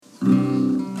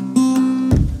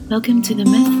Welcome to the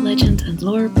Myth, Legend and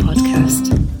Lore podcast.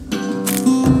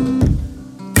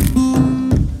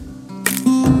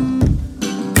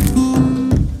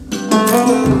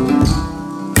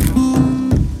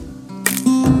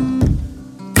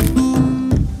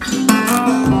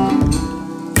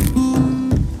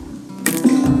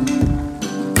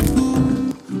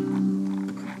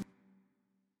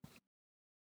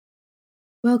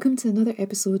 Welcome to another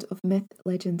episode of Myth,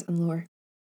 Legend and Lore.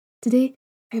 Today,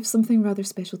 I have something rather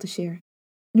special to share.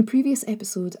 In a previous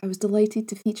episode, I was delighted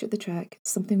to feature the track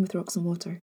Something with Rocks and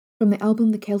Water from the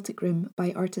album The Celtic Room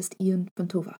by artist Ian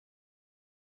Fontova.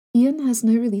 Ian has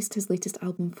now released his latest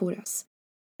album Foras,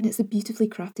 and it's a beautifully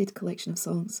crafted collection of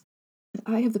songs, and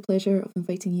I have the pleasure of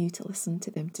inviting you to listen to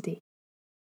them today.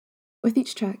 With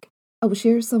each track, I will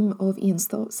share some of Ian's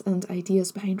thoughts and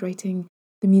ideas behind writing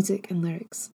the music and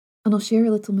lyrics, and I'll share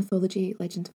a little mythology,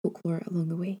 legend, and folklore along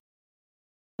the way.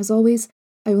 As always,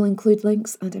 I will include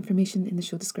links and information in the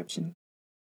show description.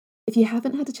 If you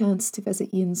haven't had a chance to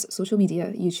visit Ian's social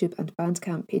media, YouTube and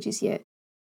Bandcamp pages yet,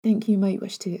 think you might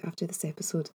wish to after this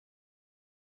episode.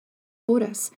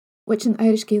 Foras, which in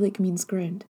Irish Gaelic means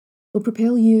ground, will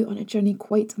propel you on a journey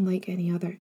quite unlike any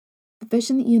other. The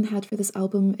vision Ian had for this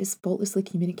album is faultlessly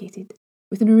communicated,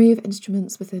 with an array of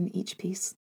instruments within each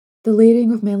piece. The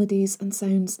layering of melodies and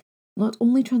sounds not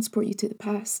only transport you to the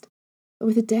past, but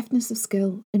with a deftness of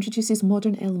skill introduces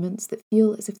modern elements that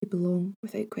feel as if they belong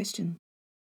without question.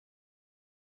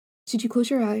 Should you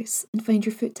close your eyes and find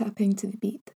your foot tapping to the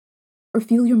beat, or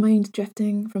feel your mind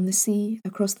drifting from the sea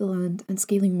across the land and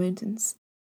scaling mountains,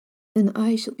 then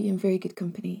I shall be in very good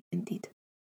company indeed.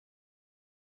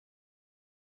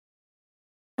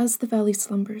 As the Valley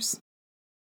Slumbers.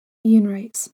 Ian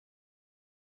writes,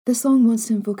 "This song wants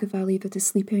to invoke a valley that is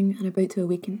sleeping and about to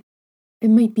awaken. It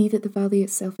might be that the valley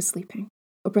itself is sleeping,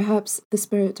 or perhaps the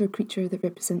spirit or creature that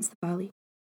represents the valley.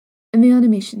 In the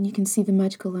animation, you can see the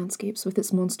magical landscapes with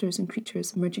its monsters and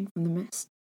creatures emerging from the mist.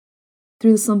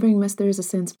 Through the slumbering mist there is a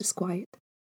sense of disquiet,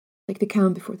 like the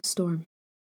calm before the storm.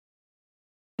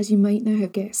 As you might now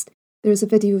have guessed, there is a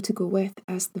video to go with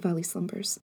As the Valley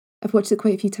Slumbers. I've watched it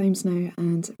quite a few times now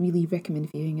and really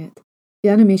recommend viewing it. The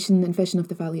animation and vision of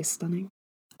the valley is stunning.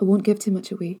 I won't give too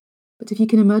much away, but if you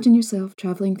can imagine yourself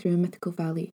travelling through a mythical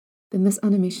valley, then this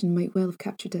animation might well have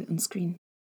captured it on screen.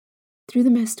 Through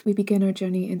the mist, we begin our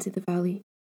journey into the valley.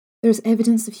 There is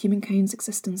evidence of humankind's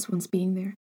existence once being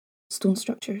there. Stone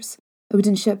structures, a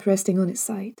wooden ship resting on its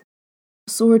side, a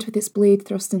sword with its blade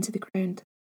thrust into the ground,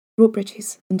 rope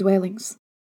bridges and dwellings,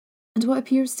 and what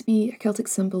appears to be a Celtic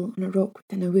symbol on a rock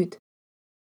within a wood.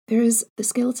 There is the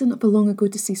skeleton of a long ago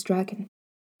deceased dragon,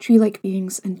 tree-like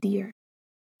beings and deer,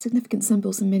 significant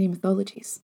symbols in many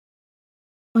mythologies.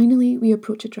 Finally, we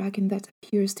approach a dragon that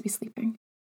appears to be sleeping.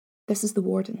 This is the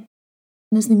warden,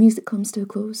 and as the music comes to a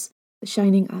close, the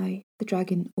shining eye, the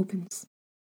dragon opens.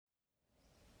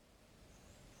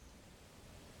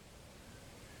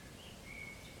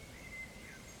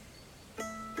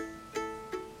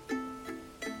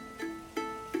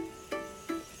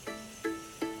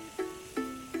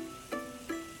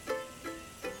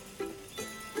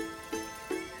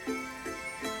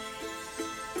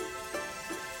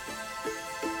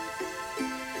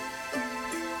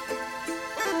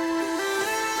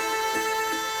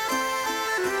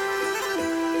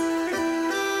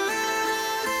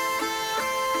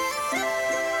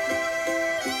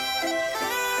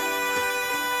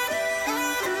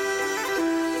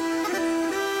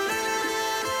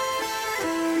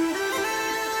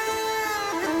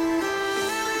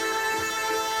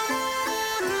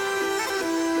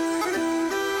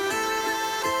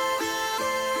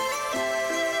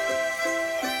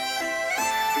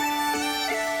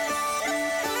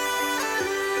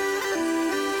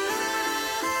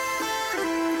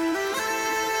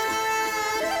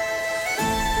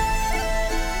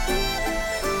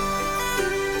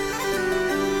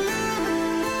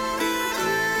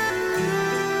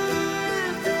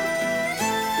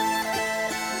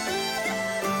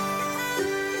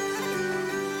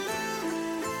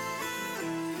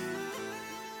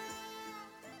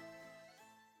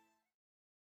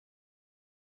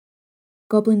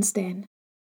 Goblin's Den.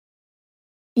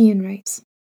 Ian writes,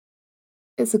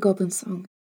 "It's a goblin song.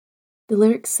 The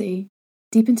lyrics say,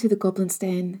 'Deep into the goblin's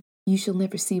den, you shall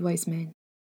never see wise men.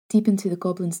 Deep into the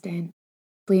goblin's den,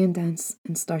 play and dance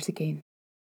and start again.'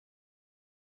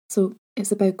 So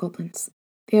it's about goblins.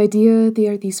 The idea they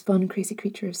are these fun, crazy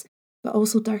creatures, but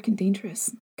also dark and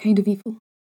dangerous, kind of evil.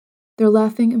 They're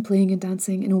laughing and playing and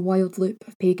dancing in a wild loop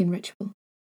of pagan ritual,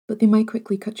 but they might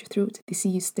quickly cut your throat if they see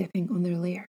you stepping on their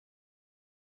lair."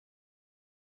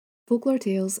 Folklore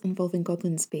tales involving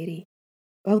goblins vary.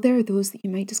 While there are those that you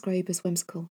might describe as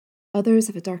whimsical, others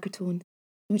have a darker tone,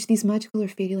 in which these magical or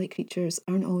fairy-like creatures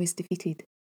aren't always defeated.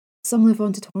 Some live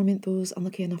on to torment those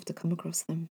unlucky enough to come across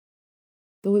them.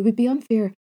 Though it would be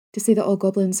unfair to say that all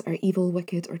goblins are evil,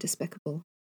 wicked, or despicable.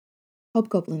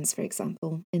 Hobgoblins, for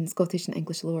example, in Scottish and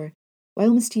English lore,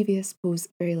 while mischievous, pose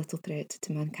very little threat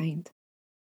to mankind.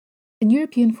 In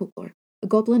European folklore, a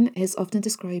goblin is often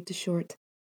described as short,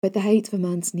 about the height of a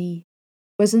man's knee,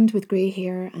 wizened with grey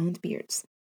hair and beards,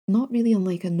 not really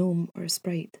unlike a gnome or a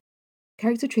sprite.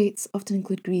 Character traits often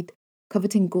include greed,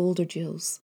 coveting gold or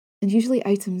jewels, and usually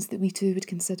items that we too would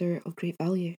consider of great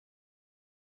value.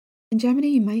 In Germany,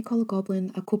 you might call a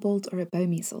goblin a kobold or a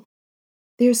Baumiesel.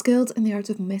 They are skilled in the art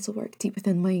of metalwork deep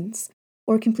within mines,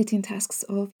 or completing tasks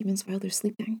of humans while they're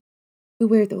sleeping.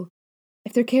 Beware though,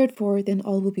 if they're cared for, then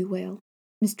all will be well.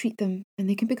 Mistreat them, and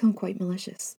they can become quite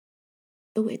malicious.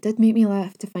 Though it did make me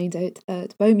laugh to find out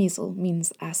that Baumiesel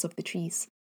means ass of the trees,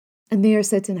 and they are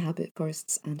said to inhabit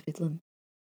forests and woodland.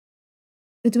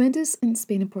 The duendes in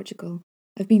Spain and Portugal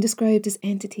have been described as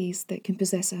entities that can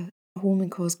possess a home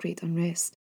and cause great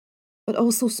unrest, but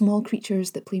also small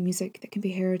creatures that play music that can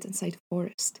be heard inside a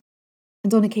forest.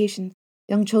 And on occasion,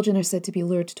 young children are said to be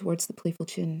lured towards the playful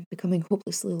tune, becoming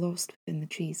hopelessly lost within the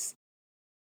trees.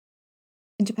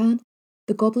 In Japan,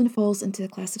 the goblin falls into a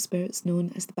class of spirits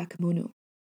known as the bakemono.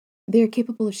 They are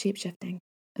capable of shapeshifting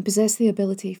and possess the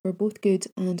ability for both good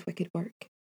and wicked work.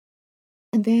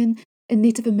 And then, in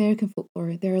Native American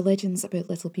folklore, there are legends about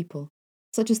little people,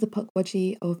 such as the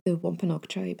Pukwudgie of the Wampanoag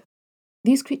tribe.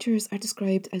 These creatures are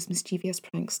described as mischievous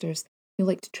pranksters who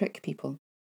like to trick people.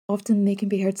 Often they can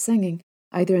be heard singing,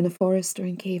 either in a forest or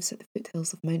in caves at the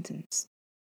foothills of mountains.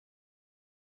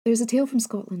 There is a tale from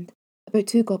Scotland about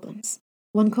two goblins,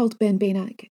 one called Ben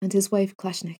Benach and his wife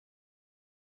Clashnych.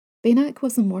 Benach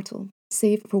was immortal,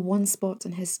 save for one spot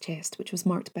on his chest which was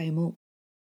marked by a mole.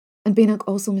 And Benach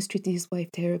also mistreated his wife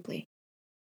terribly,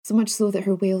 so much so that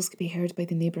her wails could be heard by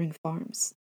the neighbouring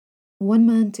farms. One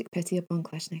man took pity upon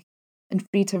Clashnych and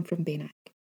freed her from Benach.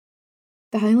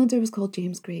 The Highlander was called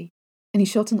James Grey, and he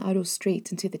shot an arrow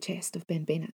straight into the chest of Ben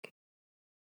Benach.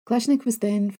 Clashnych was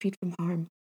then freed from harm,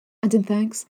 and in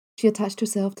thanks, she attached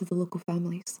herself to the local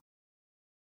families.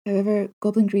 However,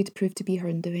 goblin greed proved to be her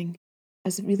undoing,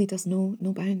 as it really does know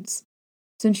no bounds.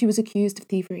 Soon she was accused of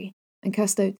thievery and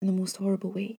cast out in the most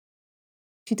horrible way.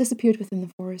 She disappeared within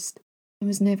the forest and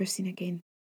was never seen again.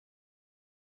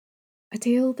 A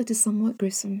tale that is somewhat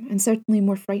gruesome and certainly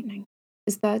more frightening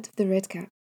is that of the Redcap.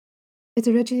 It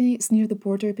originates near the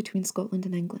border between Scotland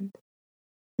and England,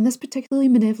 and this particularly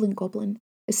malevolent goblin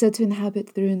is said to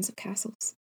inhabit the ruins of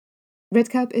castles.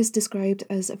 Redcap is described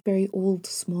as a very old,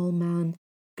 small man,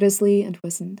 grisly and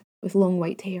wizened, with long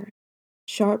white hair,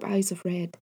 sharp eyes of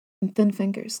red, and thin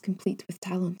fingers complete with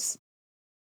talons.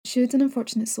 Should an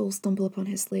unfortunate soul stumble upon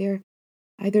his lair,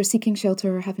 either seeking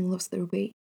shelter or having lost their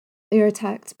way, they are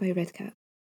attacked by Redcap,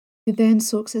 who then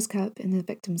soaks his cap in the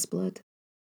victim's blood.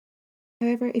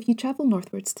 However, if you travel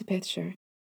northwards to Perthshire,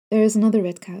 there is another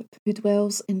Redcap who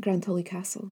dwells in Grantully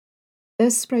Castle.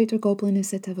 This sprite or goblin is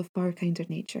said to have a far kinder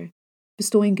nature,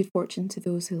 bestowing good fortune to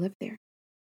those who live there.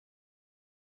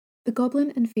 The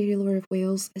goblin and fairy lore of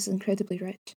Wales is incredibly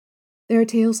rich. There are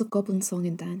tales of goblin song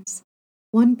and dance,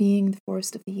 one being the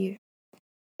Forest of the Yew.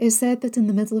 It is said that in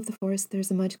the middle of the forest there is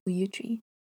a magical yew tree,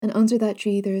 and under that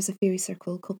tree there is a fairy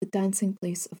circle called the Dancing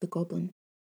Place of the Goblin.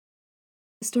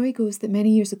 The story goes that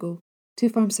many years ago, two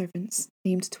farm servants,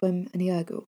 named Twim and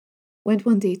Iago, went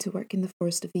one day to work in the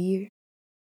Forest of the Yew.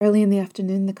 Early in the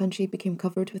afternoon the country became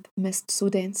covered with mist so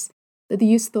dense that the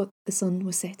youths thought the sun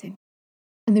was setting,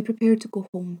 and they prepared to go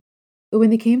home. But when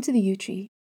they came to the yew tree,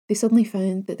 they suddenly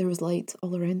found that there was light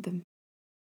all around them.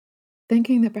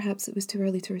 Thinking that perhaps it was too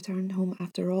early to return home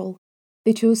after all,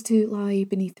 they chose to lie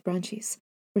beneath the branches,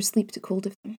 where sleep took hold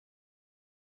of them.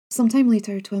 Some time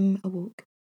later, Twim awoke.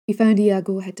 He found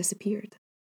Iago had disappeared.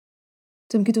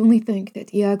 Twim could only think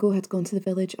that Iago had gone to the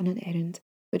village on an errand,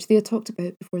 which they had talked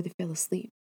about before they fell asleep.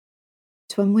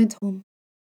 Twim went home,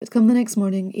 but come the next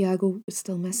morning, Iago was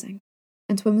still missing,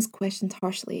 and Twim was questioned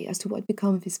harshly as to what had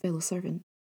become of his fellow servant.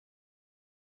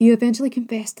 He eventually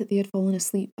confessed that they had fallen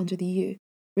asleep under the yew,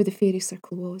 where the fairy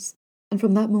circle was, and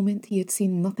from that moment he had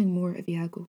seen nothing more of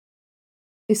Iago.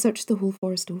 They searched the whole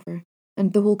forest over,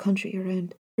 and the whole country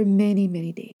around, for many,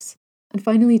 many days, and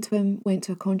finally Twim went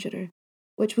to a conjurer,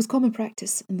 which was common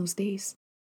practice in those days.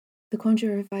 The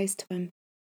conjurer advised Twim,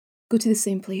 "Go to the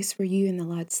same place where you and the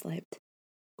lad slept.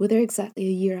 Go there exactly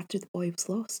a year after the boy was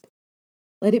lost.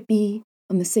 Let it be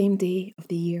on the same day of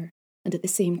the year, and at the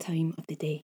same time of the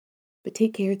day. But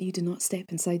take care that you do not step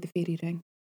inside the fairy ring.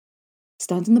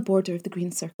 Stand on the border of the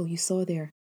green circle you saw there,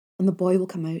 and the boy will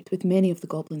come out with many of the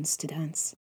goblins to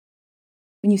dance.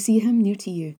 When you see him near to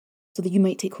you, so that you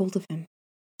might take hold of him,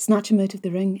 snatch him out of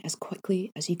the ring as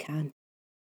quickly as you can."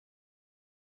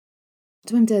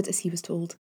 Twim did as he was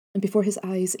told, and before his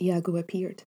eyes Iago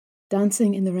appeared,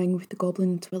 dancing in the ring with the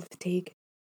goblin Twilth Taig.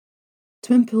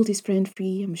 Twim pulled his friend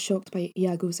free and was shocked by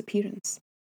Iago's appearance,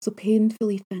 so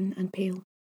painfully thin and pale.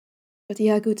 But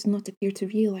Iago did not appear to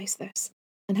realise this,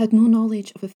 and had no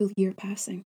knowledge of a full year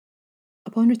passing.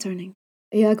 Upon returning,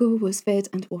 Iago was fed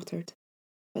and watered,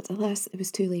 but alas, it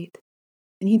was too late,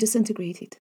 and he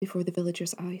disintegrated before the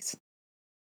villagers' eyes.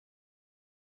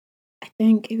 I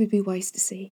think it would be wise to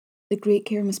say that great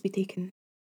care must be taken,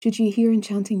 should you hear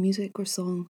enchanting music or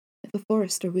song, if a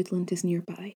forest or woodland is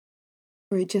nearby,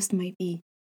 for it just might be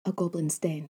a goblin's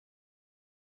den.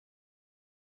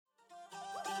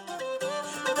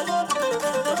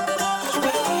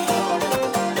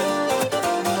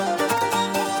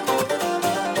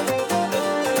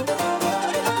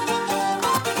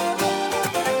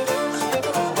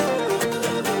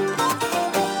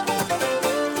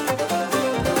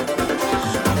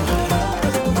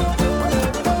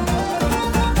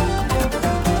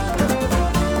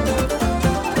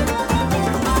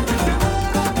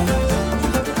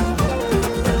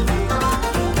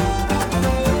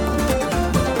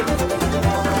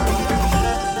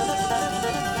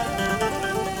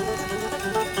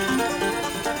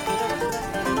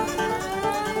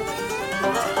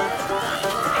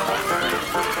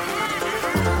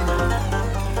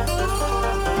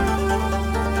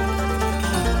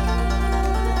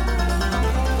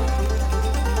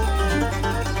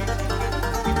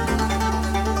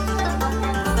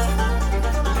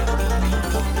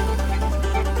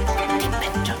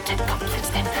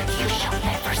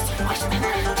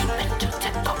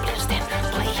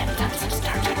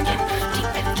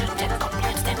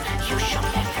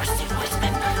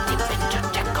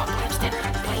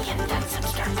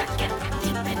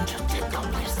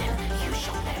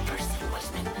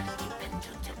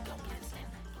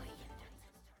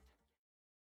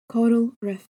 Coral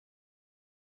Reef.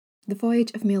 The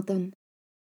Voyage of Maildun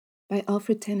by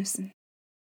Alfred Tennyson.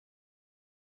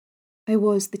 I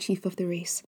was the chief of the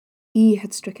race. He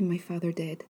had stricken my father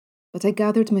dead, but I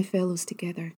gathered my fellows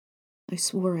together. I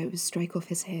swore I would strike off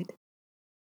his head.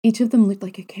 Each of them looked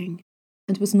like a king,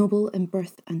 and was noble in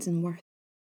birth and in worth,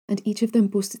 and each of them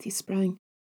boasted he sprang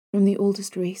from the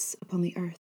oldest race upon the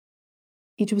earth.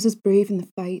 Each was as brave in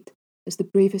the fight as the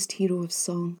bravest hero of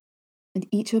song, and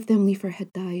each of them liefer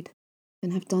had died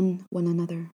than have done one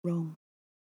another wrong.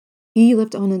 He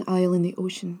lived on an isle in the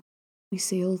ocean. We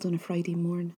sailed on a Friday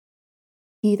morn.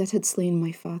 He that had slain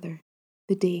my father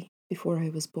the day before I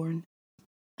was born.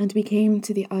 And we came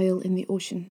to the isle in the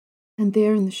ocean, and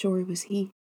there on the shore was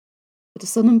he. But a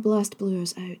sudden blast blew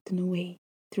us out and away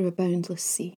through a boundless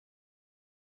sea.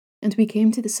 And we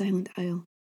came to the silent isle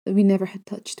that we never had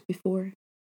touched before,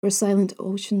 where a silent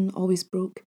ocean always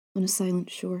broke on a silent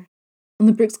shore, and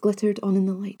the brooks glittered on in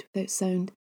the light without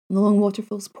sound, and the long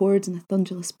waterfalls poured in a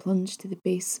thunderless plunge to the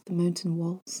base of the mountain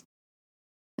walls.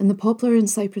 And the poplar and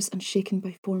cypress, unshaken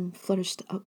by form, flourished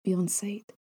up beyond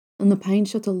sight, and the pine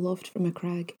shot aloft from a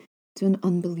crag to an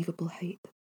unbelievable height.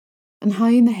 And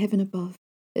high in the heaven above,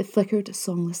 it flickered a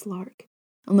songless lark,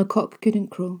 and the cock couldn't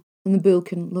crow, and the bull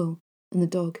couldn't low, and the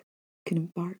dog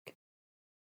couldn't bark.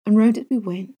 And round it we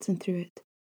went, and through it,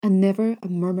 and never a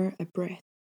murmur, a breath.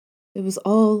 It was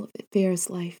all of it fair as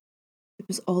life, it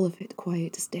was all of it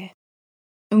quiet as death.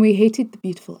 And we hated the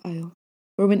beautiful isle,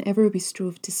 for whenever we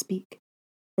strove to speak,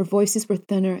 our voices were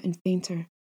thinner and fainter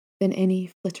than any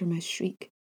flittermouse shriek,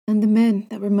 and the men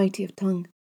that were mighty of tongue,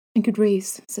 and could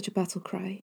raise such a battle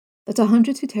cry, that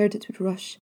 100 who heard it would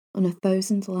rush on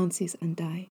 1,000 lances and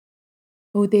die.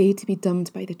 Oh, they to be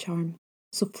dumbed by the charm,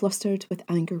 so flustered with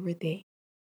anger were they.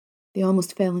 They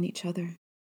almost fell on each other,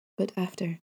 but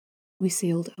after we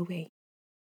sailed away.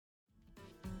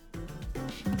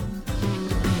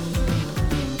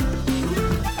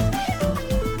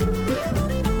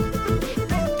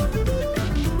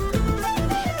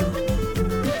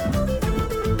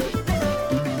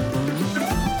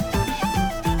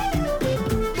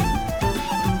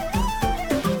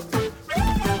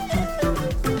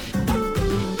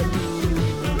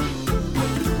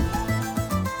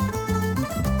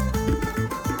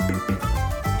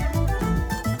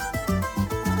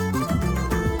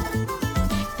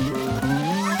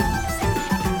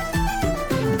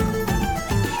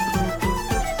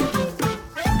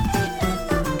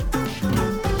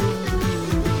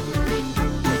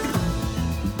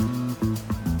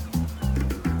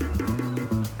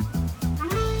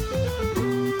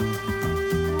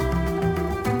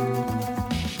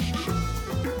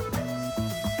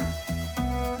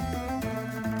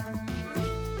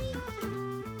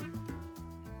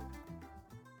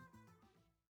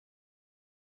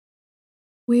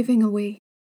 Waving Away.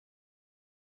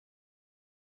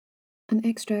 An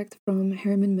extract from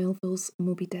Herman Melville's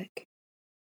Moby Dick.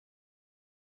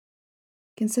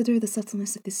 Consider the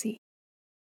subtleness of the sea,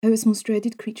 how its most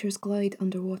dreaded creatures glide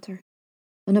underwater,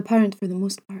 unapparent for the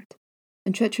most part,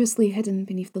 and treacherously hidden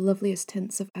beneath the loveliest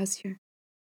tints of azure.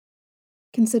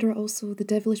 Consider also the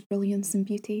devilish brilliance and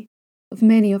beauty of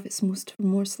many of its most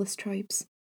remorseless tribes,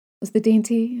 as the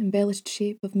dainty, embellished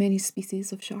shape of many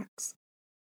species of sharks.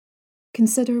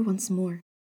 Consider once more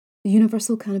the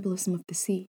universal cannibalism of the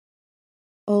sea,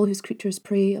 all whose creatures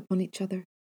prey upon each other,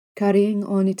 carrying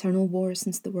on eternal war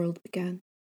since the world began.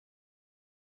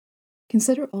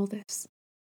 Consider all this,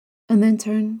 and then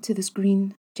turn to this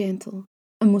green, gentle,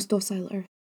 and most docile earth.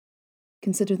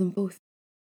 Consider them both,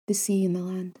 the sea and the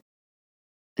land.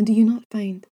 And do you not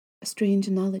find a strange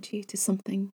analogy to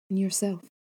something in yourself?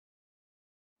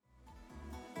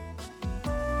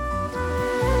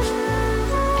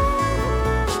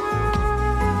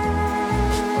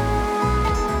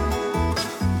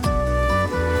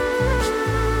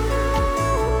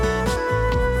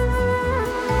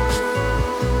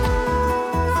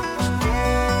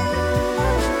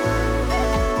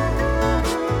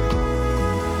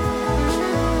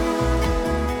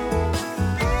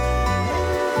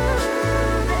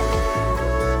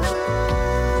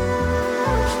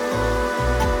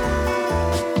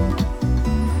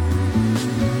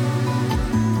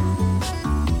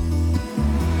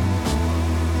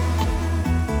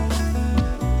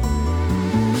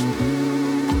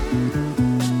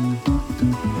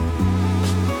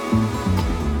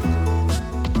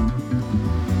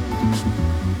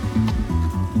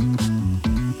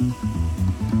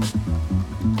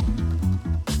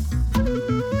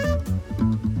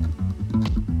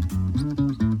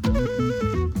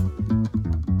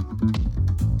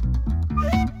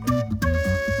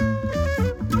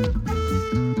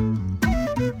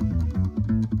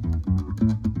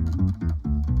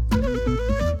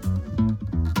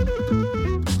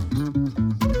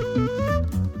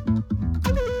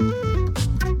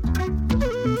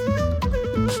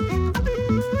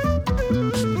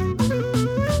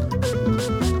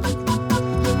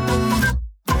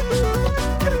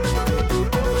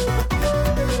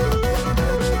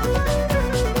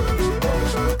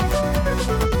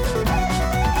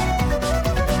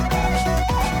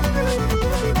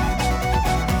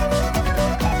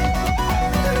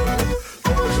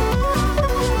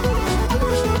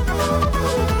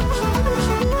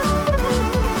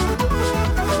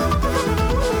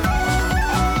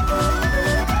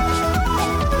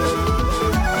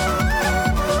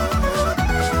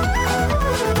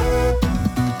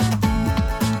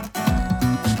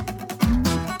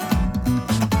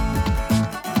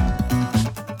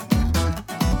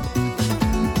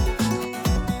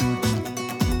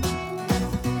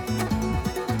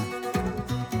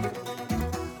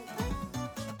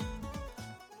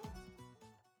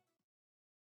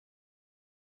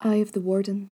 Eye of the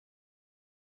Warden.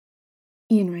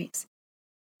 Ian writes,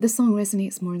 "This song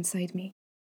resonates more inside me.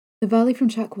 The valley from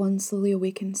track 1 slowly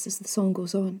awakens as the song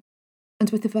goes on, and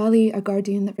with the valley a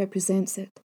guardian that represents it,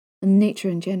 and nature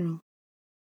in general.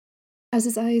 As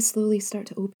his eyes slowly start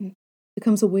to open,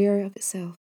 becomes aware of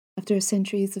itself after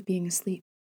centuries of being asleep,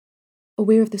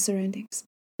 aware of the surroundings,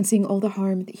 and seeing all the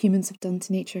harm that humans have done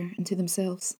to nature and to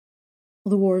themselves, all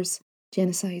the wars,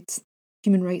 genocides,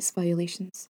 human rights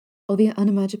violations, all the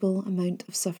unimaginable amount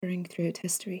of suffering throughout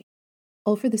history,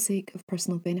 all for the sake of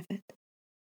personal benefit.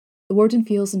 The warden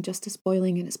feels injustice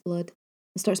boiling in its blood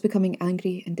and starts becoming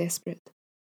angry and desperate.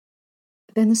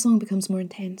 But then the song becomes more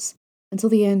intense, until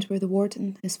the end where the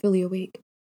warden is fully awake,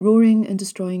 roaring and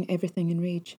destroying everything in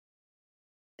rage.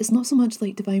 It's not so much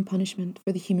like divine punishment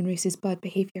for the human race's bad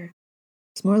behaviour.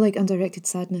 It's more like undirected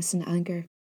sadness and anger,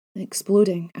 and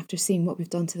exploding after seeing what we've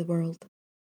done to the world.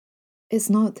 It's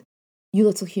not, you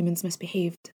little humans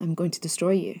misbehaved, I'm going to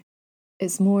destroy you.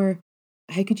 It's more,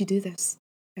 how could you do this?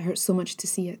 It hurts so much to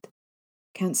see it.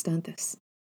 Can't stand this.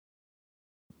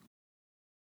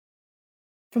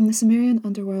 From the Sumerian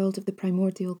underworld of the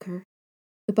primordial Ker,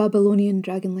 the Babylonian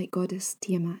dragon-like goddess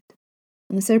Tiamat,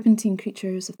 and the serpentine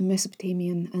creatures of the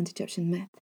Mesopotamian and Egyptian myth,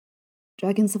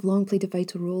 dragons have long played a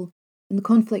vital role in the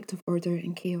conflict of order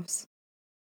and chaos.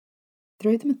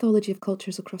 Throughout the mythology of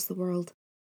cultures across the world,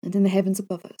 and in the heavens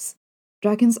above us,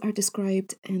 dragons are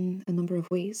described in a number of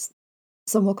ways.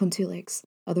 Some walk on 2 legs,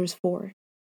 others 4.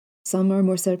 Some are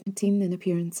more serpentine in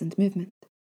appearance and movement.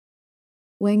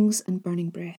 Wings and burning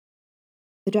breath.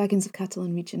 The dragons of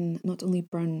Catalan region not only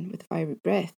burn with fiery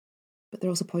breath, but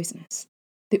they're also poisonous.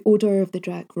 The odour of the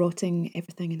drac rotting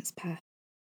everything in its path.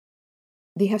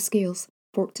 They have scales,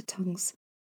 forked tongues,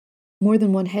 more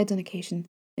than one head on occasion,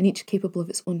 and each capable of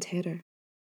its own terror.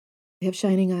 They have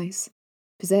shining eyes,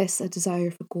 possess a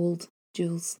desire for gold,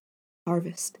 jewels,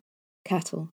 harvest,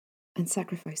 cattle, and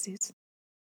sacrifices.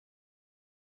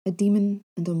 A demon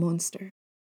and a monster,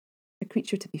 a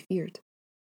creature to be feared.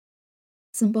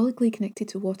 Symbolically connected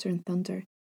to water and thunder,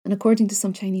 and according to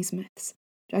some Chinese myths,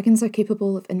 dragons are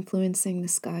capable of influencing the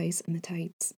skies and the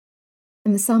tides.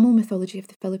 In the Samo mythology of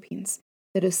the Philippines,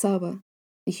 there is Sawa,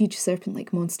 the huge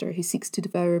serpent-like monster who seeks to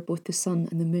devour both the sun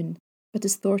and the moon, but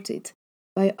is thwarted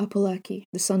by Apolaki,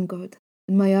 the sun god,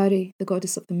 and Mayari, the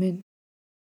goddess of the moon.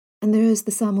 And there is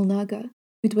the Samo Naga,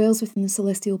 who dwells within the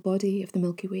celestial body of the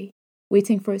Milky Way,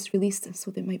 waiting for its release so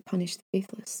that it might punish the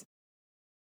faithless.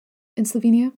 In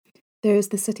Slovenia, there is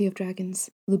the city of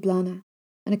dragons, Ljubljana,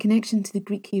 and a connection to the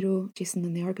Greek hero Jason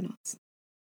and the Argonauts.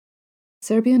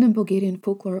 Serbian and Bulgarian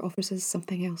folklore offers us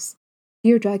something else.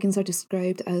 Here dragons are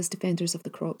described as defenders of the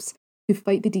crops, who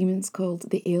fight the demons called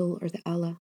the Ale or the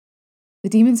Allah. The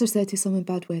demons are said to summon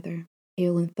bad weather,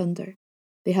 hail and thunder.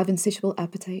 They have insatiable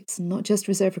appetites, and not just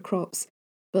reserved for crops,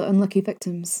 but unlucky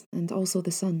victims, and also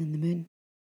the sun and the moon.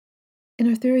 In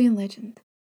Arthurian legend,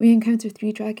 we encounter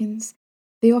 3 dragons.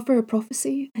 They offer a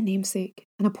prophecy, a namesake,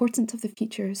 and a portent of the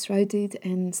future shrouded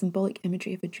in symbolic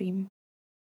imagery of a dream.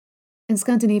 In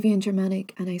Scandinavian,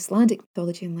 Germanic, and Icelandic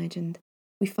mythology and legend,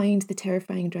 we find the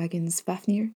terrifying dragons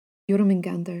Fafnir,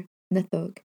 Jormungandr,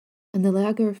 Nithog, and the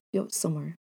Lager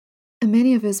Fjótssommar. And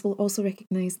many of us will also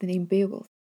recognise the name Beowulf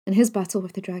and his battle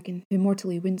with the dragon who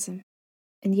mortally wounds him.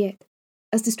 And yet,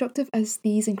 as destructive as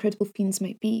these incredible fiends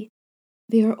might be,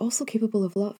 they are also capable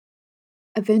of love,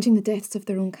 avenging the deaths of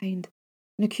their own kind,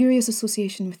 and a curious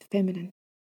association with the feminine.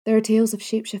 There are tales of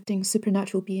shape-shifting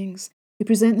supernatural beings who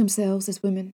present themselves as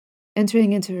women,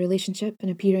 entering into a relationship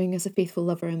and appearing as a faithful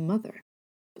lover and mother.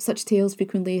 But such tales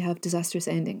frequently have disastrous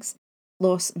endings,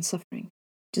 loss and suffering,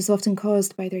 which is often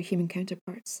caused by their human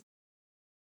counterparts.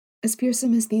 As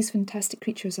fearsome as these fantastic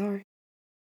creatures are,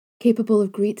 capable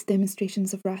of great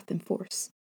demonstrations of wrath and force,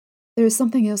 there is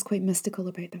something else quite mystical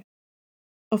about them.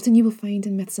 Often you will find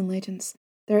in myths and legends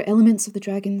there are elements of the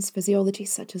dragon's physiology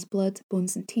such as blood,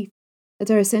 bones and teeth that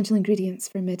are essential ingredients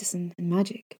for medicine and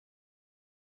magic.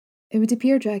 It would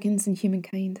appear dragons and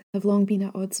humankind have long been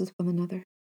at odds with one another,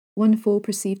 one foe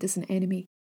perceived as an enemy,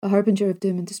 a harbinger of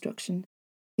doom and destruction,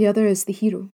 the other as the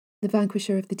hero, the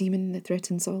vanquisher of the demon that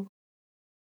threatens all.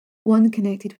 One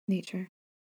connected with nature,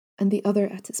 and the other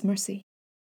at its mercy.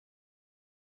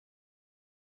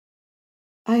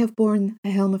 I have borne a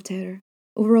helm of terror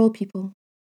over all people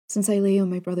since I lay on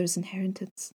my brother's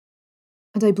inheritance,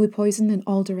 and I blew poison in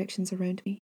all directions around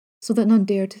me, so that none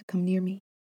dared to come near me,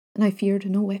 and I feared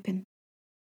no weapon.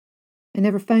 I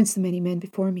never found so many men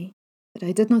before me, but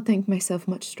I did not think myself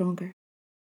much stronger,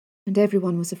 and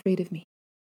everyone was afraid of me.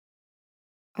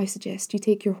 I suggest you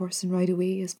take your horse and ride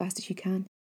away as fast as you can,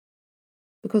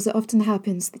 because it often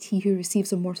happens that he who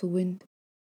receives a mortal wound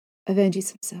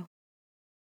avenges himself.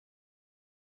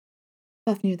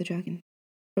 Fafnir the Dragon,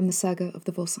 from the Saga of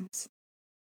the Volsungs.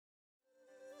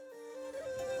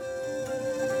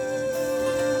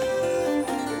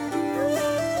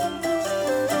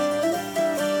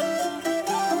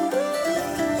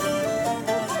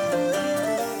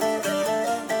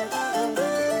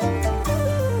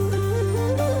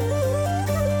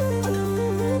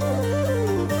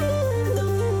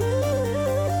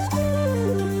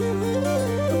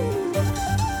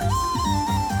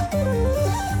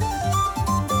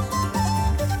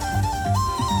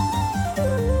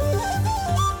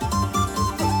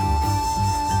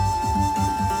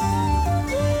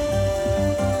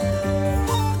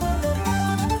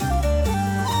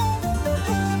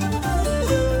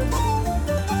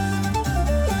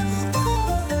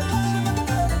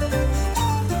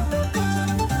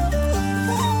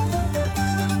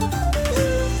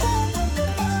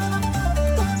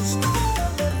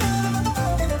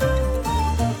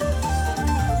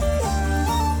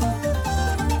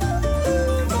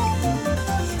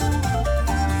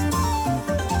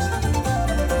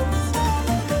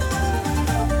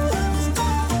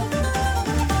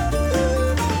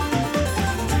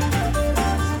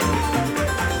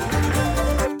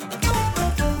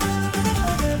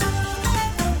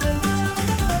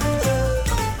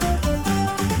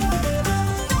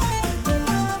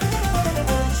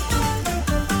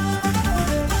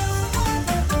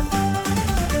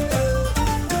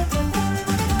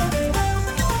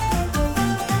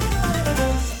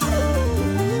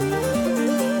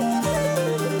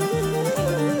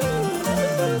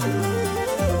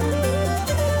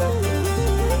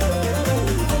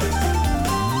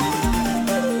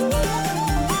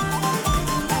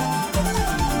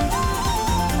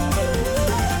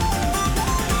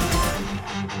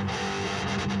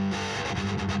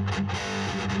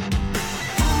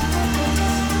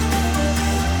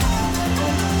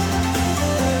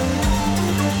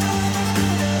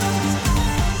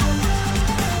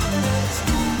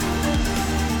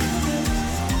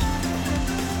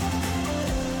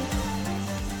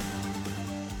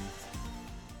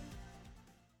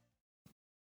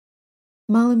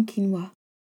 Malum Quinoa.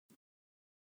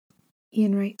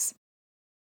 Ian writes,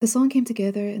 the song came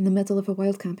together in the middle of a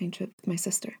wild camping trip with my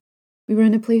sister. We were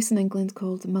in a place in England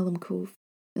called Malum Cove,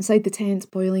 inside the tent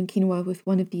boiling quinoa with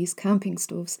one of these camping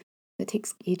stoves that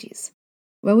takes ages.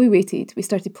 While we waited, we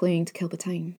started playing to kill the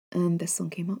time, and this song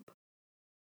came up.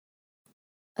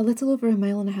 A little over a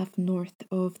mile and a half north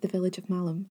of the village of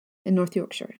Malum, in North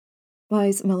Yorkshire,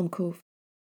 lies Malum Cove.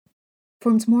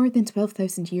 Formed more than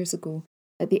 12,000 years ago,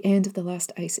 at the end of the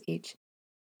last ice age,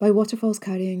 by waterfalls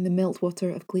carrying the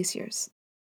meltwater of glaciers.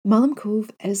 Malum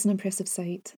Cove is an impressive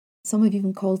sight. Some have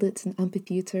even called it an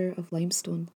amphitheatre of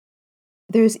limestone.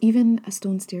 There is even a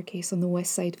stone staircase on the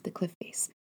west side of the cliff face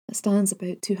that stands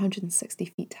about 260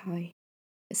 feet high.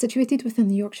 It's situated within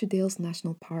the Yorkshire Dales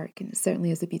National Park, and it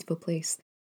certainly is a beautiful place,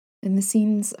 and the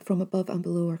scenes from above and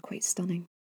below are quite stunning.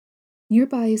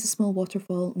 Nearby is a small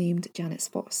waterfall named Janet's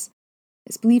Foss.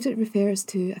 It's believed it refers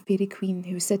to a fairy queen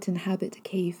who was said to inhabit a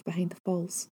cave behind the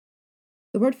falls.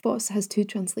 The word foss has two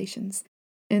translations.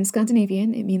 In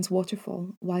Scandinavian, it means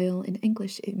waterfall, while in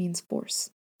English it means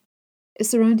force. It's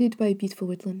surrounded by beautiful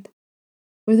woodland.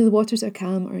 Whether the waters are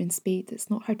calm or in spate, it's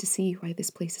not hard to see why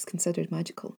this place is considered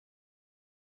magical.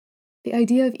 The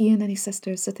idea of Ian and his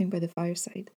sister sitting by the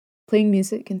fireside, playing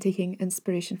music and taking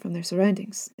inspiration from their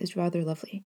surroundings, is rather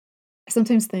lovely. I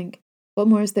sometimes think, what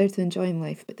more is there to enjoy in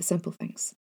life but the simple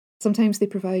things? Sometimes they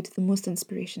provide the most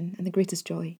inspiration and the greatest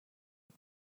joy.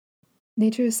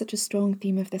 Nature is such a strong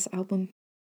theme of this album.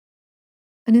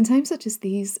 And in times such as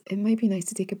these, it might be nice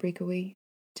to take a break away,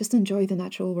 just enjoy the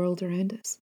natural world around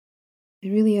us. It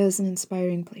really is an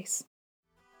inspiring place.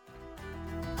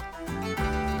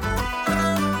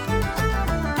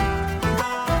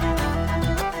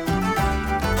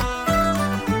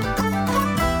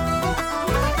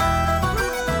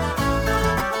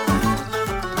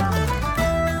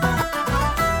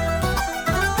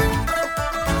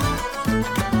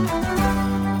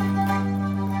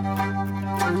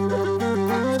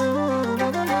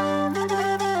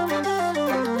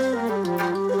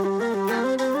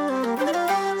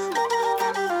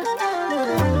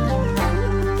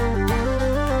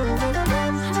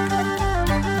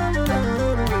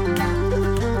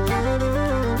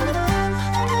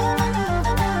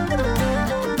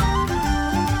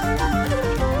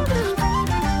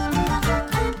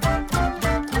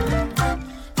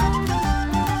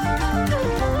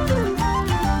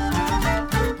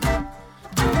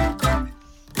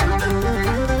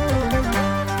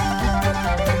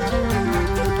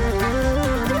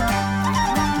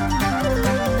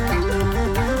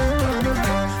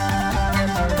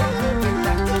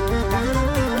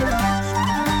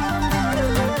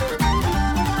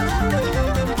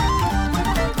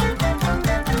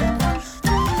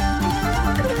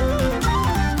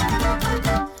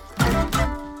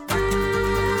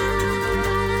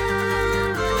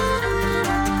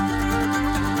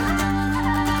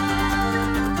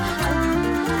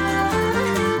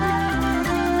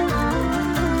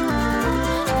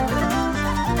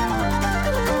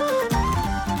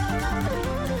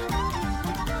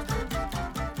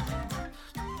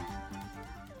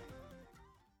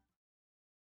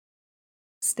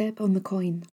 Step on the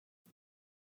Coin.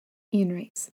 Ian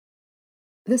writes,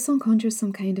 this song conjures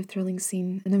some kind of thrilling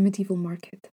scene in a medieval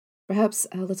market, perhaps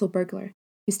a little burglar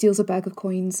who steals a bag of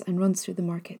coins and runs through the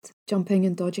market, jumping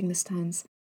and dodging the stands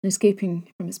and escaping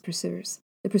from his pursuers.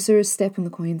 The pursuers step on the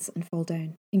coins and fall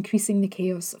down, increasing the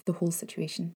chaos of the whole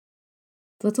situation.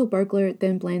 The little burglar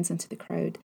then blends into the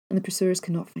crowd, and the pursuers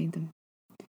cannot find him.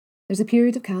 There's a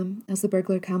period of calm as the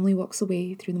burglar calmly walks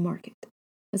away through the market,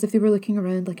 as if they were looking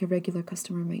around like a regular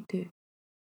customer might do.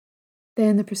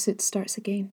 Then the pursuit starts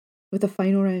again, with a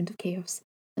final round of chaos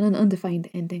and an undefined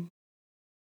ending.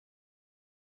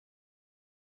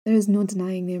 There is no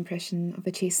denying the impression of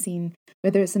a chase scene,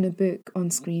 whether it's in a book,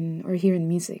 on screen, or here in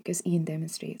music, as Ian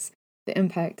demonstrates. The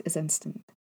impact is instant.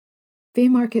 Fae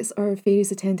markets, or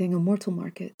fairies attending a mortal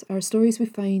market, are stories we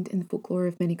find in the folklore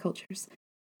of many cultures,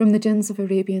 from the jinns of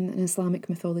Arabian and Islamic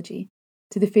mythology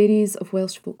to the fairies of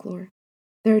Welsh folklore.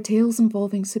 There are tales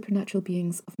involving supernatural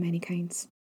beings of many kinds.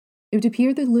 It would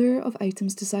appear the lure of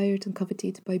items desired and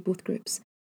coveted by both groups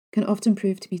can often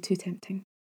prove to be too tempting.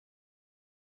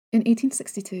 In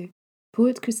 1862,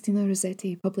 poet Christina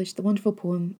Rossetti published the wonderful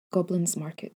poem Goblin's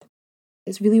Market.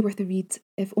 It's really worth a read,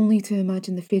 if only to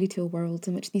imagine the fairy tale world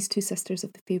in which these two sisters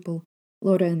of the fable,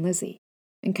 Laura and Lizzie,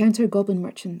 encounter goblin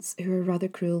merchants who are rather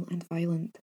cruel and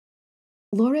violent.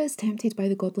 Laura is tempted by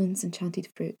the goblin's enchanted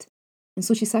fruit, and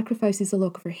so she sacrifices a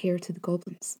lock of her hair to the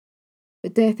goblins.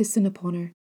 But death is soon upon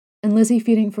her, and Lizzie,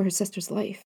 fearing for her sister's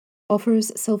life,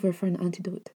 offers silver for an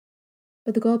antidote.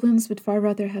 But the goblins would far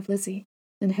rather have Lizzie,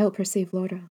 and help her save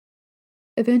Laura.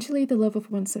 Eventually, the love of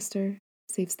one sister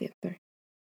saves the other.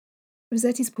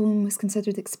 Rossetti's poem was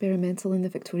considered experimental in the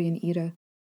Victorian era.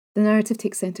 The narrative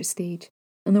takes centre stage,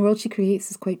 and the world she creates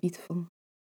is quite beautiful.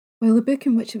 While the book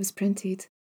in which it was printed,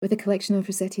 with a collection of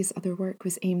Rossetti's other work,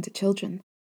 was aimed at children,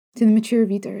 to the mature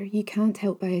reader, you can't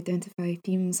help but identify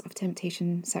themes of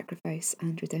temptation, sacrifice,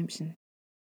 and redemption.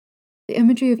 The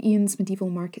imagery of Ian's medieval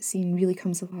market scene really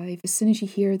comes alive as soon as you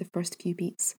hear the first few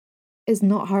beats. It's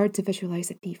not hard to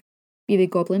visualise a thief, be they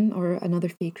goblin or another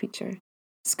fey creature,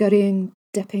 scurrying,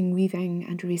 dipping, weaving,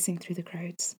 and racing through the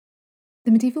crowds.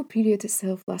 The medieval period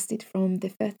itself lasted from the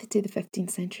 5th to the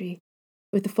 15th century,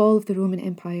 with the fall of the Roman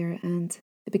Empire and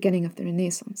the beginning of the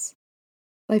Renaissance.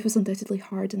 Life was undoubtedly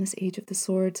hard in this age of the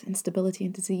sword, instability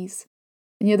and disease,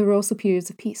 and yet there were also periods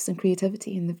of peace and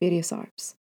creativity in the various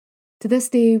arts. To this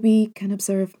day, we can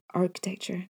observe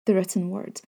architecture, the written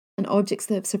word, and objects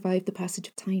that have survived the passage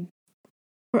of time.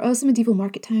 For us, a medieval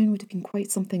market town would have been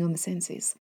quite something on the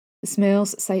senses. The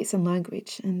smells, sights and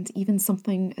language, and even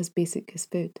something as basic as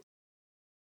food.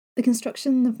 The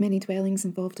construction of many dwellings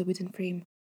involved a wooden frame.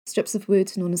 Strips of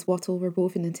wood, known as wattle, were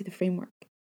woven into the framework.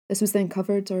 This was then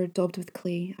covered or daubed with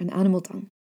clay and animal dung,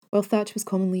 while thatch was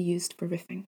commonly used for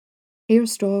roofing. Hay or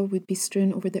straw would be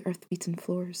strewn over the earth-beaten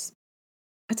floors.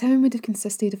 A town would have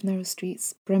consisted of narrow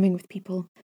streets, brimming with people,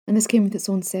 and this came with its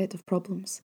own set of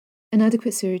problems.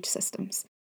 Inadequate sewage systems,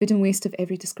 food and waste of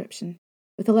every description,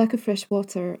 with a lack of fresh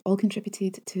water, all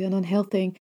contributed to an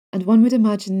unhealthy, and one would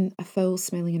imagine a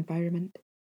foul-smelling environment.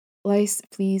 Lice,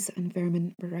 fleas, and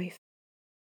vermin were rife.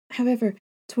 However,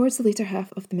 towards the later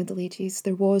half of the Middle Ages,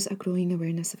 there was a growing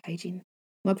awareness of hygiene.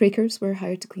 Muckrakers were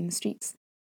hired to clean the streets.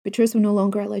 Butchers were no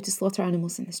longer allowed to slaughter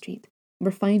animals in the street, and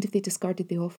were fined if they discarded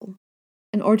the offal.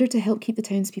 In order to help keep the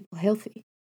townspeople healthy,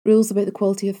 rules about the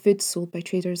quality of food sold by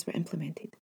traders were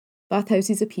implemented.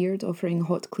 Bathhouses appeared, offering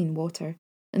hot, clean water,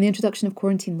 and the introduction of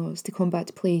quarantine laws to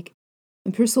combat plague,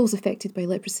 and poor souls affected by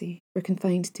leprosy were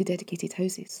confined to dedicated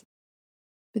houses.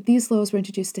 But these laws were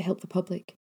introduced to help the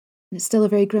public, and it's still a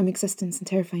very grim existence and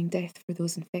terrifying death for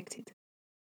those infected.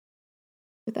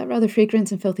 With that rather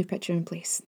fragrant and filthy picture in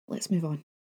place, let's move on.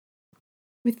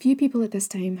 With few people at this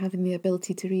time having the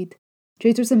ability to read,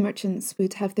 traders and merchants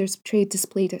would have their trade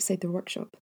displayed outside their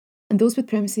workshop, and those with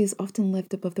premises often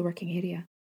lived above the working area.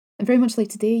 And very much like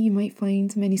today, you might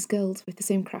find many skilled with the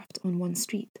same craft on one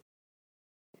street.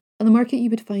 On the market you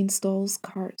would find stalls,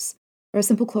 carts, or a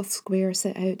simple cloth square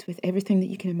set out with everything that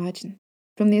you can imagine,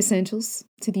 from the essentials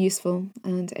to the useful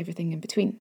and everything in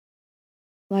between.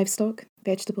 Livestock,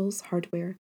 vegetables,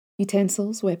 hardware,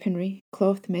 utensils, weaponry,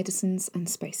 cloth, medicines, and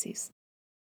spices.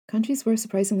 Countries were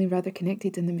surprisingly rather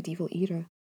connected in the medieval era.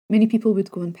 Many people would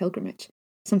go on pilgrimage,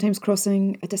 sometimes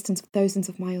crossing a distance of thousands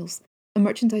of miles, and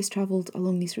merchandise travelled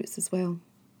along these routes as well.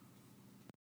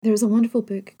 There is a wonderful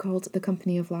book called The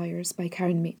Company of Liars by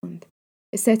Karen Maitland.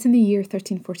 It's set in the year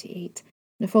 1348,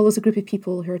 and it follows a group of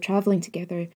people who are travelling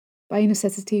together by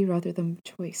necessity rather than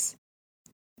choice.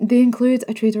 They include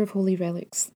a trader of holy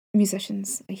relics,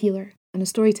 musicians, a healer, and a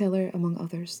storyteller, among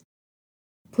others.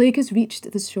 Plague has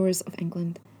reached the shores of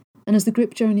England, and as the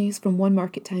group journeys from one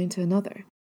market town to another,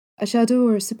 a shadow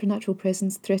or a supernatural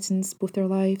presence threatens both their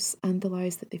lives and the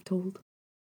lies that they've told.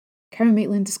 Karen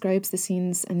Maitland describes the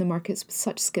scenes in the markets with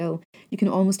such skill you can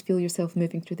almost feel yourself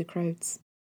moving through the crowds.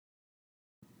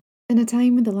 In a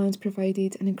time when the land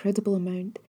provided an incredible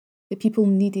amount that people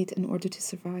needed in order to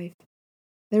survive,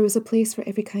 there was a place for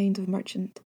every kind of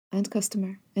merchant and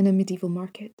customer in a medieval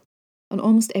market, and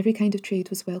almost every kind of trade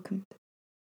was welcomed.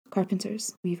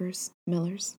 Carpenters, weavers,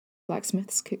 millers,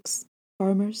 blacksmiths, cooks,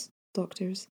 farmers,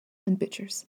 doctors, and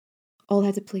butchers all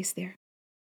had a place there,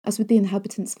 as would the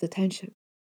inhabitants of the township,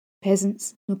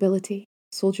 peasants, nobility,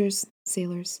 soldiers,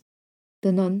 sailors,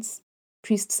 the nuns,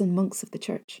 priests and monks of the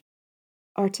church,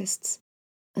 artists,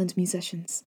 and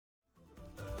musicians.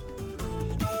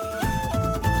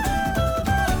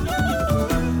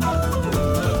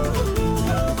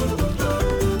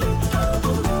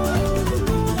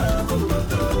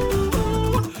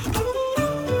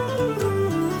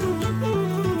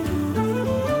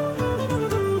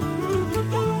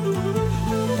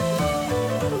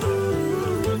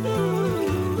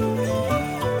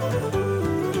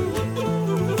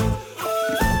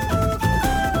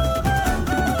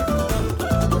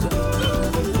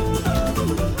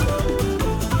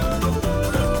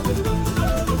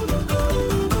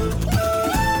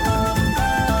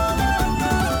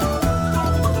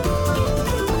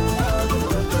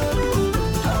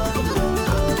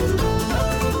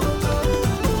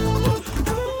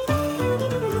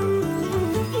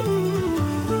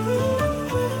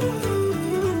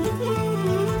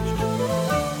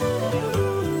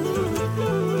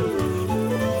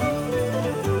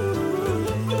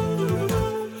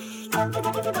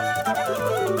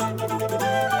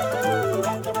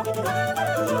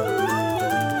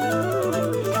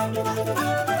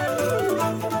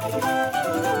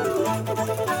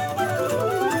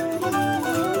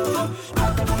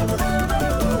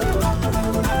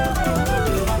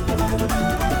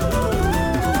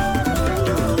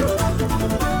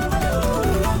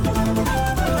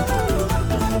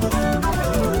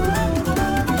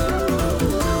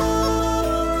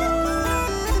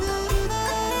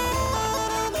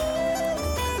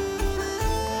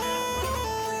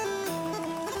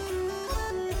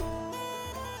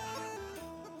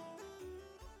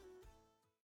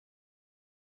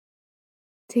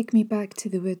 Take Me Back to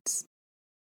the Woods.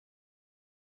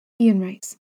 Ian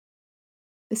writes,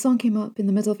 the song came up in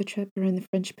the middle of a trip around the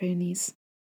French Pyrenees.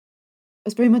 I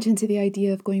was very much into the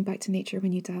idea of going back to nature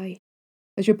when you die,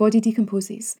 as your body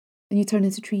decomposes and you turn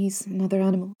into trees and other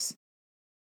animals.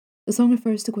 The song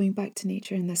refers to going back to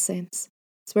nature in this sense.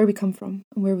 It's where we come from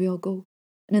and where we all go,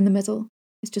 and in the middle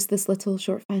is just this little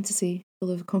short fantasy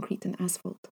full of concrete and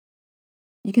asphalt.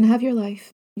 You can have your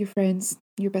life, your friends,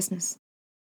 your business,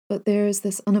 but there is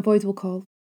this unavoidable call,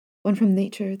 one from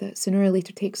nature that sooner or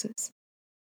later takes us.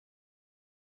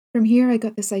 From here I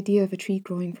got this idea of a tree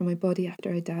growing from my body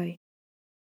after I die,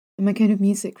 and my kind of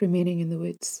music remaining in the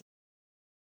woods.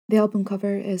 The album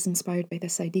cover is inspired by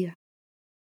this idea.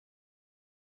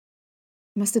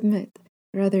 I must admit,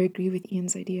 I rather agree with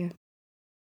Ian's idea.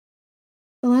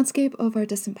 The landscape of our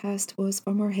distant past was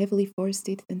far more heavily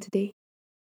forested than today.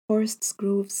 Forests,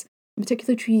 groves, and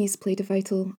particular trees played a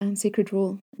vital and sacred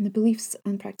role in the beliefs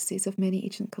and practices of many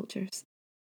ancient cultures.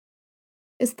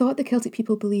 It's thought the Celtic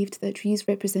people believed that trees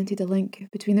represented a link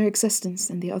between their existence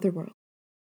and the other world,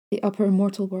 the upper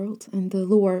mortal world and the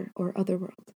lower or other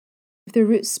world, with their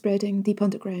roots spreading deep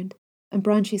underground and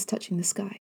branches touching the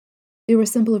sky. They were a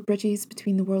symbol of bridges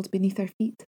between the world beneath our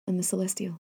feet and the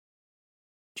celestial.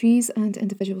 Trees and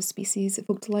individual species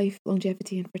evoked life,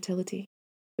 longevity, and fertility.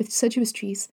 With deciduous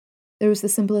trees, there was the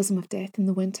symbolism of death in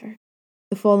the winter,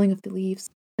 the falling of the leaves,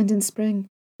 and in spring,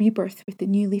 rebirth with the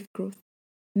new leaf growth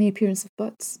and the appearance of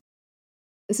buds.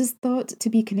 This is thought to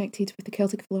be connected with the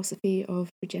Celtic philosophy of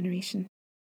regeneration.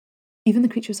 Even the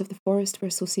creatures of the forest were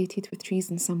associated with trees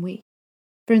in some way.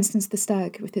 For instance, the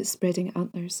stag, with its spreading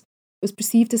antlers, was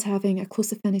perceived as having a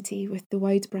close affinity with the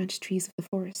wide-branched trees of the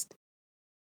forest.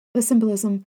 This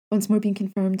symbolism once more being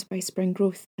confirmed by spring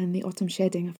growth and the autumn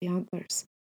shedding of the antlers,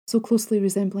 so closely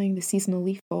resembling the seasonal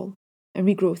leaf fall and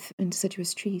regrowth in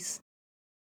deciduous trees.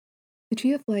 The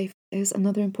tree of life is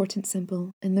another important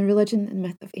symbol in the religion and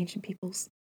myth of ancient peoples.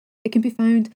 It can be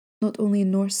found not only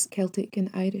in Norse, Celtic, and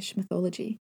Irish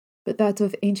mythology, but that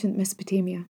of ancient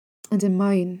Mesopotamia, and in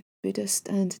Mayan, Buddhist,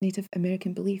 and Native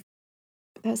American belief.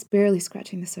 But that's barely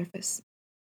scratching the surface.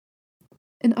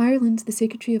 In Ireland, the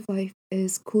sacred tree of life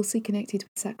is closely connected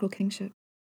with sacral kingship.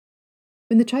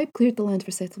 When the tribe cleared the land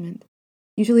for settlement,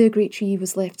 usually a great tree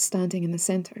was left standing in the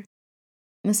centre.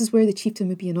 And this is where the chieftain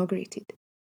would be inaugurated,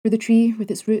 where the tree,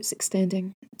 with its roots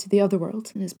extending to the other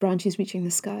world and its branches reaching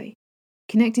the sky,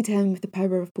 connected him with the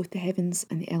power of both the heavens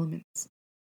and the elements.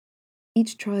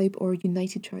 Each tribe or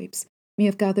united tribes may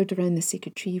have gathered around the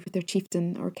sacred tree with their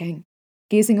chieftain or king,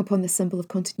 gazing upon the symbol of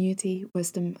continuity,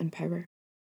 wisdom, and power.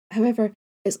 However,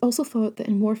 it's also thought that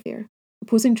in warfare,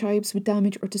 opposing tribes would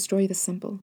damage or destroy this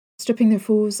symbol, stripping their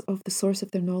foes of the source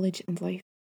of their knowledge and life.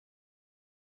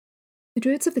 The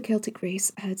Druids of the Celtic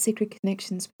race had sacred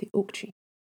connections with the oak tree.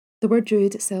 The word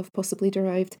Druid itself possibly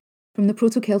derived from the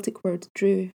Proto-Celtic word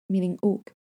dru, meaning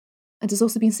oak, and has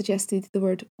also been suggested the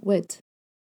word wid,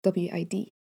 W-I-D,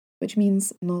 which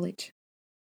means knowledge.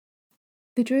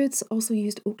 The Druids also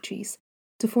used oak trees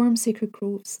to form sacred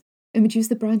groves and would use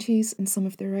the branches in some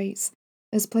of their rites,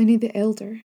 as Pliny the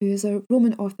Elder, who is a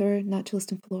Roman author,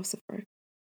 naturalist, and philosopher,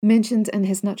 mentioned in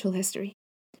his Natural History,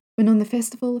 when on the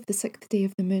festival of the 6th day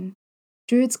of the moon,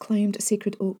 Druids climbed a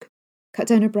sacred oak, cut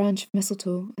down a branch of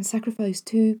mistletoe, and sacrificed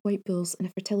 2 white bulls in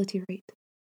a fertility rite.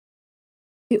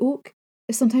 The oak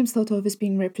is sometimes thought of as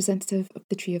being representative of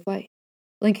the tree of life,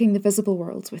 linking the visible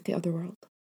world with the other world,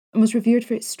 and was revered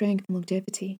for its strength and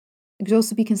longevity, and could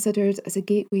also be considered as a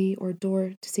gateway or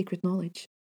door to sacred knowledge.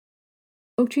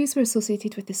 Oak trees were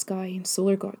associated with the sky and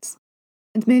solar gods,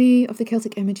 and many of the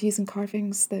Celtic images and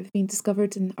carvings that have been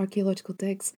discovered in archaeological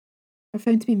digs are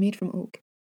found to be made from oak,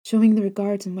 showing the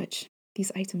regard in which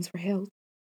these items were held.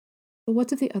 But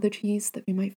what of the other trees that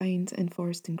we might find in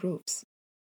forests and groves?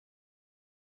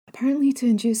 Apparently, to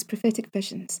induce prophetic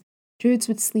visions, Druids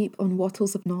would sleep on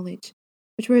wattles of knowledge,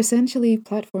 which were essentially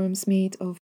platforms made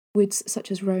of woods such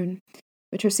as rowan,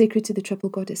 which are sacred to the triple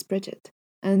goddess Bridget,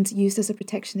 and used as a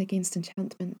protection against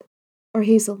enchantment, or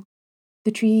hazel,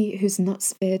 the tree whose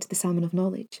nuts fed the salmon of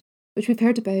knowledge, which we've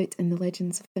heard about in the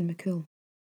legends of Finn McCool.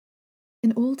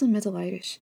 In Old and Middle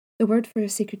Irish, the word for a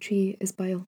sacred tree is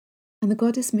Baile, and the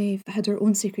goddess Maeve had her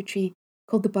own sacred tree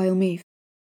called the Baile Maeve,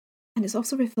 and it's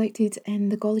also reflected in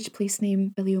the Gaulish place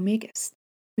name Biliomagus,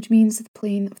 which means the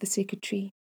plain of the sacred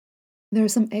tree. There are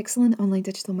some excellent online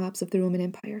digital maps of the Roman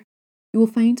Empire. You will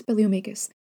find Biliomagus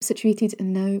situated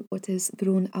in now what is the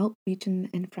Rhône-Alpes region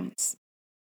in France.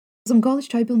 Some Gaulish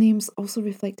tribal names also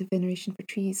reflect a veneration for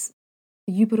trees: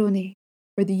 the Eburones,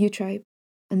 or the Yew tribe,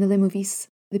 and the Lemovis,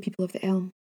 the people of the elm.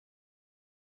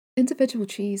 Individual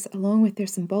trees, along with their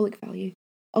symbolic value,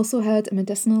 also had a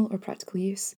medicinal or practical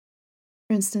use.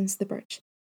 For instance, the birch,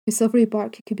 whose silvery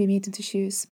bark could be made into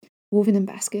shoes, woven in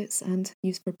baskets and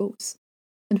used for boats,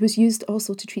 and was used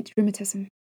also to treat rheumatism,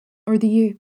 or the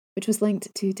yew, which was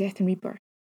linked to death and rebirth,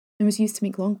 and was used to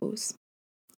make longbows.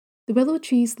 The willow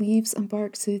tree's leaves and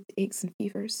bark soothed aches and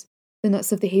fevers, the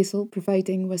nuts of the hazel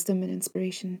providing wisdom and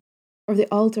inspiration, or the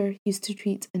alder used to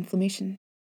treat inflammation,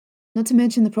 not to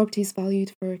mention the properties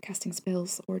valued for casting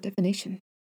spells or divination.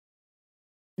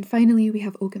 And finally, we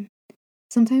have ogham,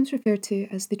 sometimes referred to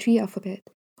as the tree alphabet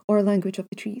or language of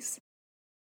the trees.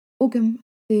 Ogham,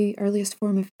 the earliest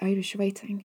form of Irish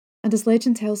writing, and as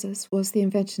legend tells us was the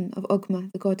invention of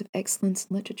Ogma, the god of excellence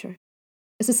in literature,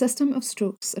 is a system of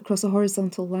strokes across a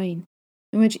horizontal line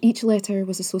in which each letter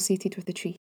was associated with the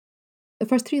tree. The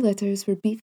first three letters were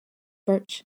beef,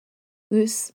 birch,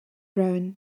 luas,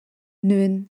 brown,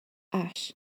 nuin,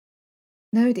 ash.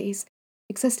 Nowadays,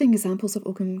 existing examples of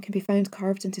ogham can be found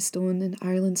carved into stone in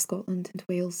Ireland, Scotland, and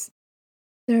Wales.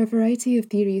 There are a variety of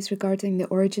theories regarding the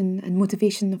origin and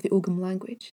motivation of the ogham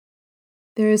language.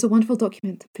 There is a wonderful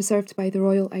document preserved by the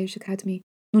Royal Irish Academy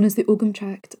known as the Ogham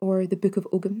Tract or the Book of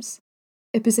Oghams.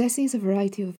 It possesses a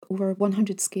variety of over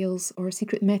 100 scales or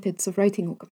secret methods of writing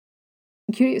ogham.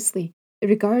 And curiously, it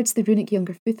regards the runic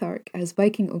Younger Futhark as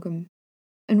Viking ogham,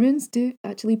 and runes do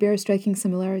actually bear a striking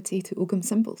similarity to ogham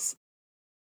symbols.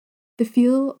 The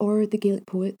Fiel or the Gaelic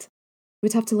poet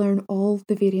would have to learn all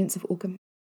the variants of ogham,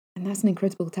 and that's an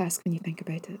incredible task when you think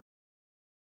about it.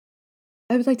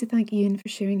 I would like to thank Ian for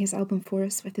sharing his album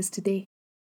Foras with us today.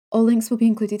 All links will be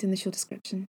included in the show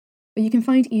description, but you can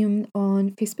find Ian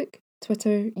on Facebook,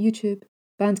 Twitter, YouTube,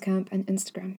 Bandcamp, and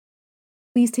Instagram.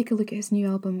 Please take a look at his new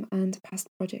album and past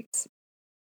projects.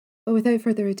 But without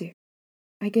further ado,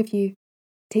 I give you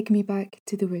Take Me Back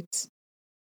to the Woods.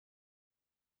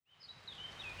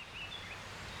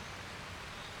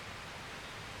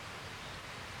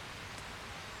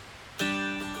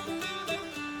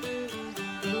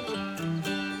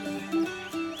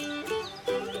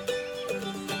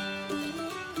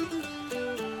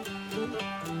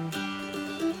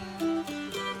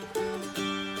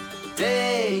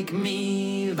 Take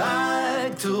me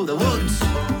back to the woods.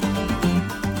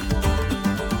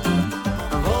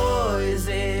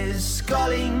 Voices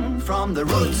calling from the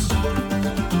roots.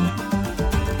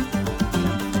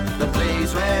 The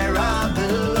place where I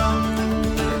belong,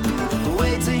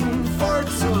 waiting for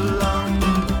too long.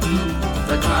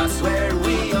 The grass where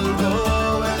we all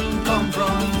go and come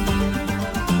from.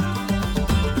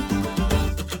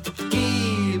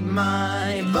 Keep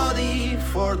my body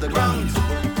for the ground.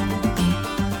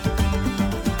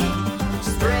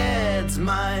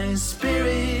 My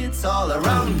spirits all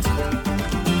around.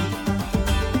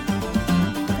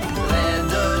 Let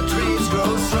the trees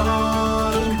grow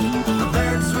strong. The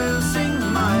birds will sing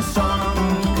my song.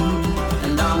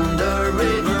 And down the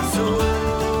river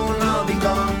soon I'll be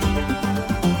gone.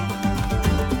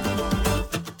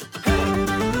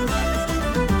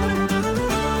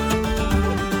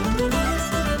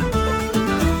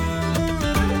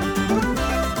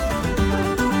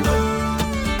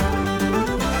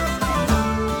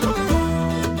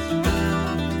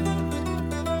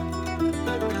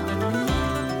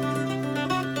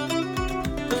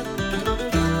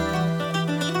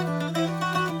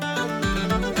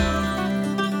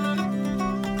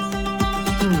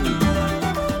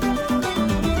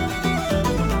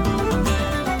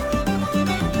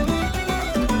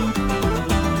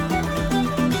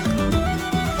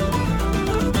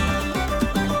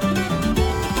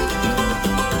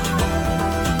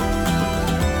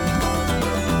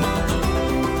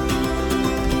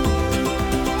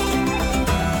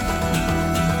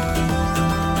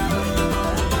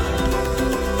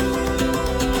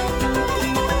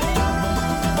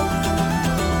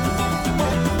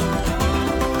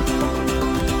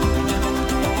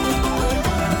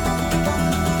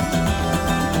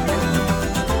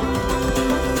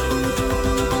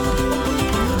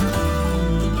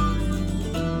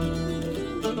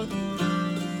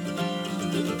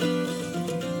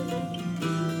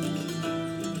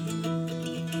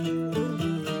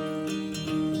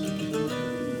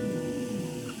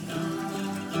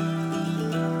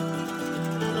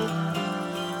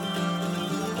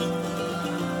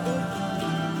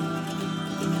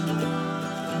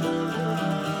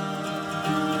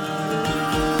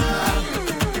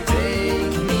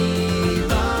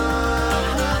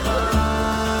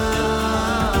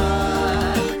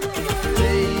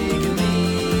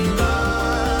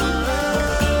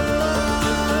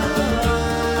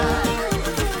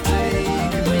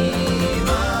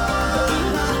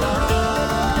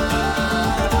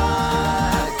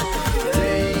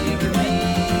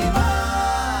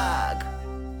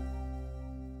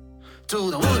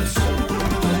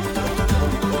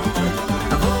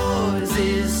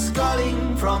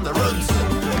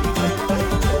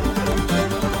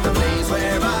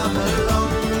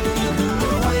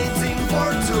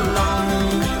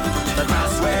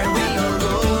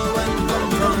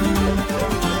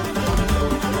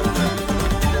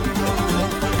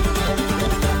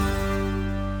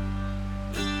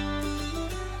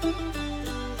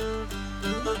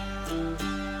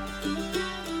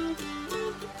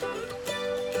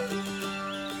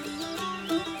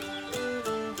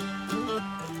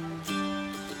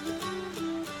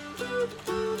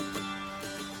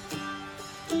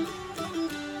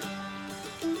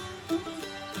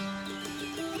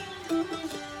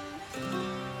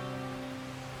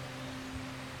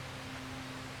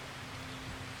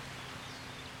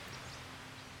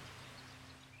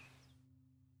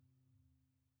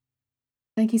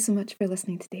 Thank you so much for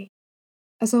listening today.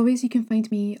 As always, you can find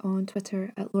me on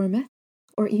Twitter at LoreMyth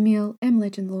or email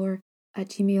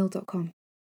mlegendlore@gmail.com.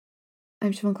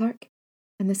 I'm Siobhan Clark,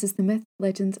 and this is the Myth,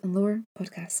 Legend and Lore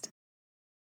podcast.